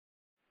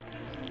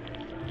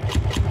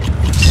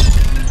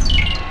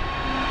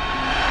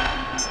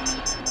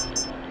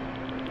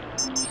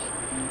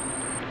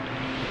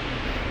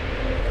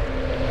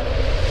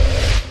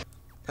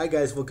Hi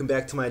guys, welcome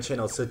back to my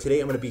channel. So today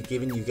I'm going to be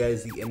giving you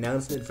guys the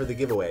announcement for the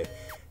giveaway.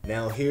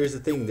 Now here's the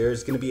thing,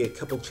 there's going to be a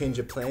couple change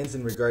of plans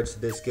in regards to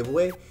this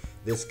giveaway.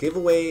 This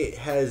giveaway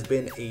has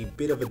been a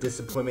bit of a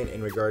disappointment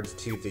in regards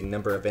to the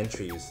number of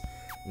entries.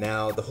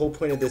 Now the whole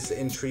point of this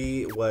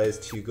entry was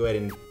to go ahead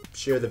and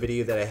share the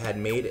video that I had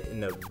made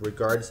in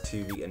regards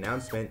to the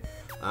announcement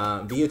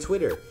via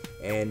Twitter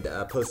and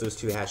post those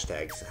two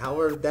hashtags.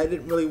 However, that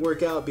didn't really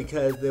work out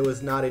because there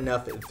was not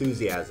enough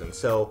enthusiasm.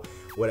 So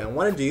what I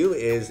want to do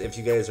is, if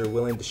you guys are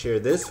willing to share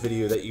this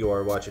video that you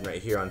are watching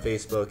right here on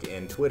Facebook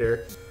and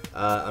Twitter,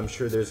 I'm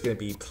sure there's going to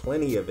be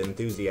plenty of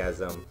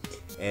enthusiasm.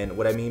 And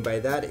what I mean by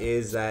that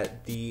is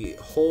that the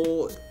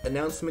whole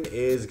announcement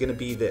is going to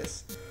be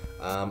this.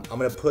 I'm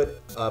going to put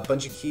a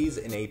bunch of keys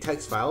in a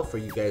text file for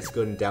you guys to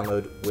go and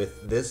download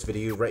with this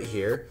video right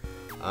here.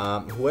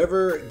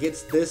 Whoever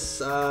gets this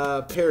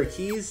pair of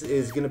keys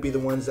is going to be the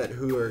ones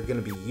who are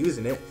going to be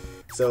using it.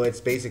 So it's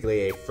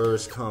basically a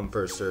first come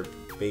first served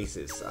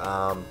basis.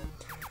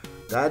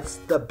 That's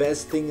the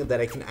best thing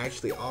that I can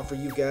actually offer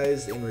you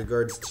guys in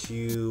regards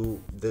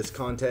to this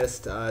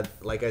contest.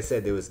 Like I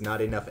said, there was not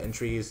enough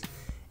entries,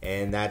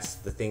 and that's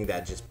the thing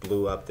that just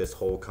blew up this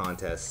whole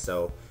contest.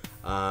 So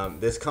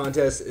this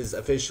contest is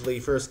officially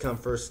first come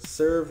first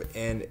serve,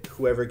 and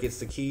whoever gets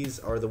the keys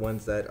are the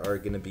ones that are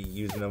going to be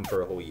using them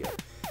for a whole year.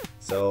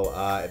 So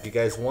if you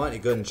guys want, you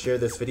go ahead and share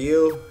this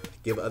video,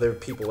 give other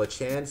people a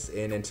chance,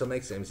 and until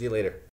next time, see you later.